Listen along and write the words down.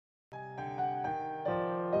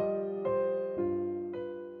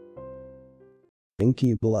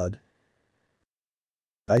Inky blood.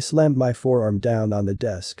 I slammed my forearm down on the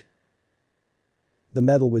desk. The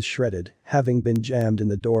metal was shredded, having been jammed in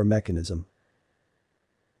the door mechanism.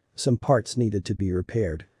 Some parts needed to be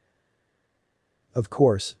repaired. Of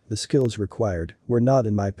course, the skills required were not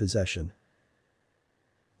in my possession.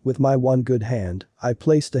 With my one good hand, I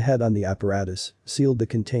placed the head on the apparatus, sealed the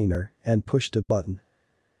container, and pushed a button.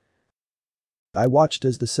 I watched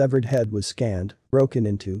as the severed head was scanned, broken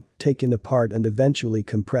into, taken apart and eventually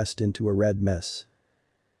compressed into a red mess.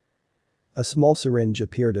 A small syringe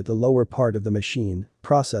appeared at the lower part of the machine,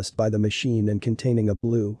 processed by the machine and containing a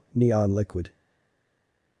blue, neon liquid.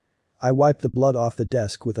 I wiped the blood off the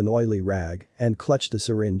desk with an oily rag and clutched the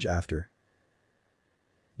syringe after.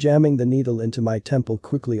 Jamming the needle into my temple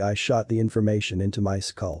quickly, I shot the information into my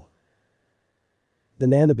skull. The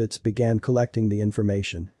nanobits began collecting the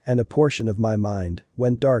information, and a portion of my mind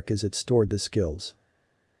went dark as it stored the skills.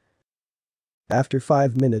 After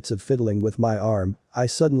 5 minutes of fiddling with my arm, I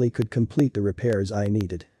suddenly could complete the repairs I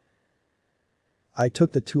needed. I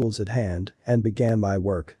took the tools at hand and began my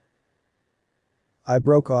work. I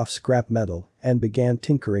broke off scrap metal and began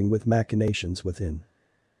tinkering with machinations within.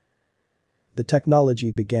 The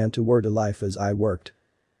technology began to whir to life as I worked.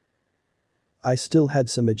 I still had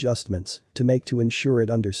some adjustments to make to ensure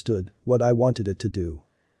it understood what I wanted it to do.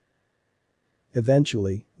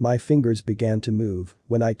 Eventually, my fingers began to move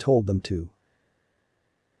when I told them to.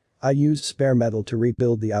 I used spare metal to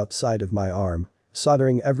rebuild the outside of my arm,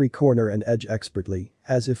 soldering every corner and edge expertly,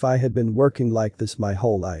 as if I had been working like this my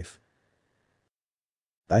whole life.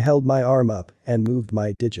 I held my arm up and moved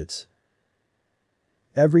my digits.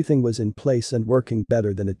 Everything was in place and working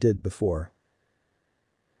better than it did before.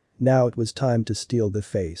 Now it was time to steal the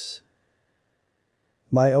face.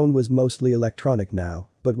 My own was mostly electronic now,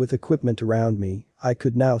 but with equipment around me, I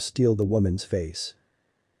could now steal the woman's face.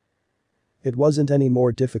 It wasn't any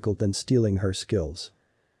more difficult than stealing her skills.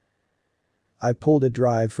 I pulled a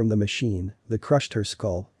drive from the machine that crushed her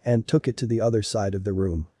skull and took it to the other side of the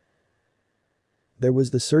room. There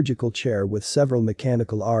was the surgical chair with several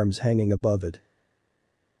mechanical arms hanging above it.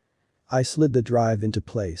 I slid the drive into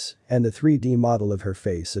place and the 3D model of her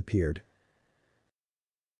face appeared.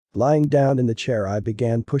 Lying down in the chair, I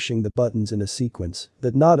began pushing the buttons in a sequence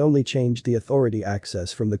that not only changed the authority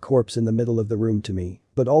access from the corpse in the middle of the room to me,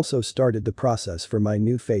 but also started the process for my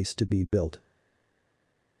new face to be built.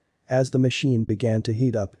 As the machine began to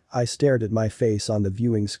heat up, I stared at my face on the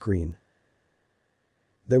viewing screen.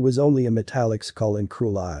 There was only a metallic skull and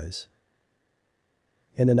cruel eyes.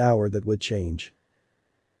 In an hour that would change.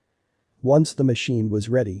 Once the machine was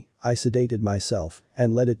ready, I sedated myself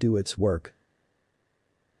and let it do its work.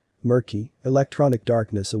 Murky, electronic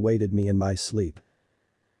darkness awaited me in my sleep.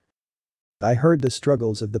 I heard the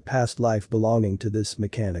struggles of the past life belonging to this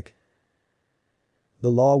mechanic.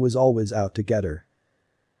 The law was always out to get her.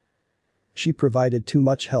 She provided too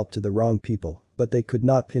much help to the wrong people, but they could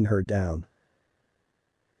not pin her down.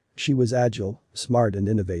 She was agile, smart and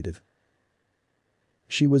innovative.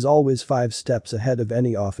 She was always 5 steps ahead of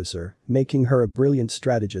any officer, making her a brilliant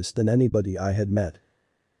strategist than anybody I had met.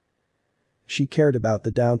 She cared about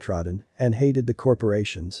the downtrodden and hated the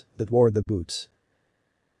corporations that wore the boots.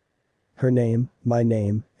 Her name, my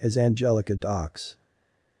name, is Angelica Dox.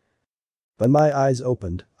 When my eyes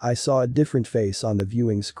opened, I saw a different face on the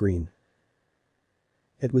viewing screen.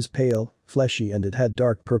 It was pale, fleshy and it had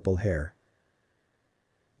dark purple hair.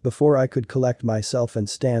 Before I could collect myself and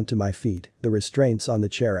stand to my feet, the restraints on the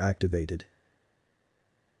chair activated.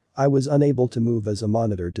 I was unable to move as a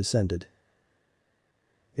monitor descended.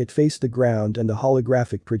 It faced the ground and a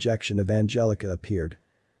holographic projection of Angelica appeared.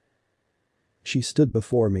 She stood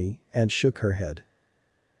before me and shook her head.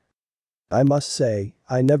 I must say,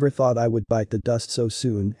 I never thought I would bite the dust so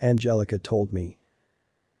soon, Angelica told me.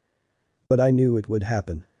 But I knew it would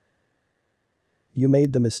happen. You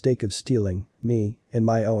made the mistake of stealing me in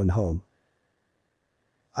my own home.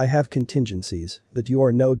 I have contingencies that you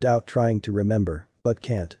are no doubt trying to remember, but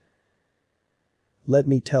can't. Let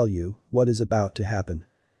me tell you what is about to happen.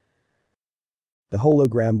 The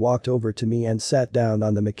hologram walked over to me and sat down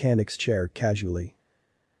on the mechanic's chair casually.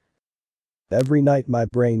 Every night my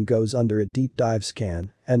brain goes under a deep dive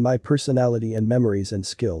scan, and my personality and memories and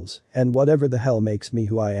skills, and whatever the hell makes me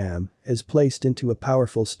who I am, is placed into a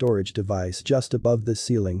powerful storage device just above the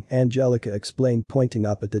ceiling, Angelica explained, pointing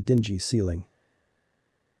up at the dingy ceiling.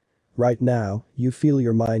 Right now, you feel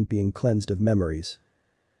your mind being cleansed of memories.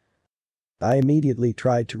 I immediately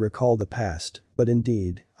tried to recall the past, but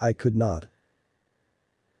indeed, I could not.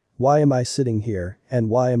 Why am I sitting here, and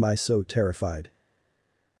why am I so terrified?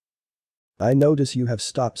 I notice you have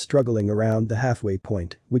stopped struggling around the halfway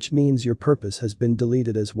point, which means your purpose has been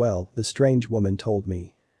deleted as well, the strange woman told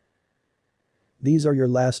me. These are your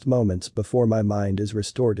last moments before my mind is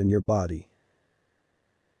restored in your body.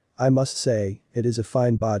 I must say, it is a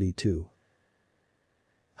fine body too.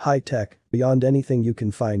 High-tech, beyond anything you can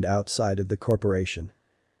find outside of the corporation.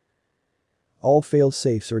 All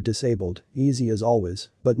fail-safes are disabled, easy as always,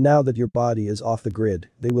 but now that your body is off the grid,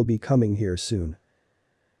 they will be coming here soon.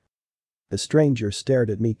 The stranger stared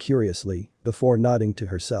at me curiously, before nodding to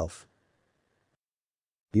herself.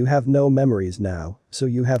 You have no memories now, so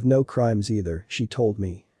you have no crimes either, she told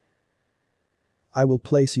me. I will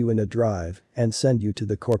place you in a drive and send you to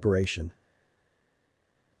the corporation.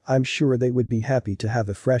 I'm sure they would be happy to have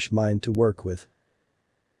a fresh mind to work with.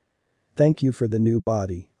 Thank you for the new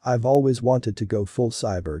body, I've always wanted to go full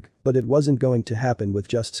cyborg, but it wasn't going to happen with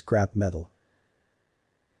just scrap metal.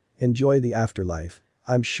 Enjoy the afterlife,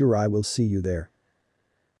 I'm sure I will see you there.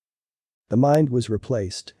 The mind was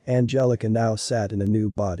replaced, Angelica now sat in a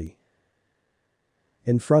new body.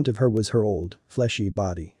 In front of her was her old, fleshy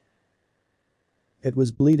body. It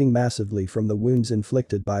was bleeding massively from the wounds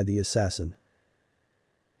inflicted by the assassin.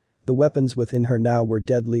 The weapons within her now were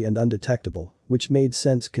deadly and undetectable, which made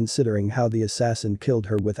sense considering how the assassin killed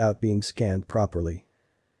her without being scanned properly.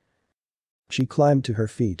 She climbed to her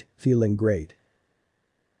feet, feeling great.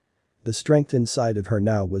 The strength inside of her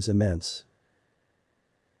now was immense.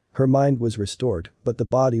 Her mind was restored, but the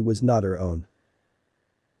body was not her own.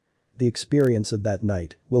 The experience of that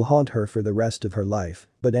night will haunt her for the rest of her life,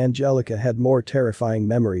 but Angelica had more terrifying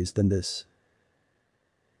memories than this.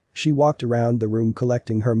 She walked around the room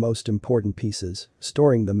collecting her most important pieces,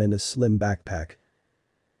 storing them in a slim backpack.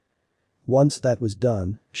 Once that was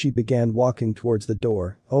done, she began walking towards the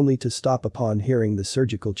door, only to stop upon hearing the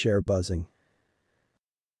surgical chair buzzing.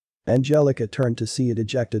 Angelica turned to see it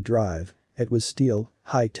eject a drive. It was steel,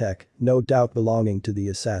 high-tech, no doubt belonging to the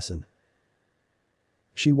assassin.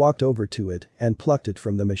 She walked over to it and plucked it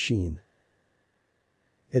from the machine.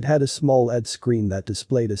 It had a small LED screen that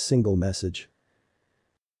displayed a single message.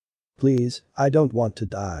 Please, I don't want to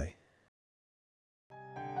die.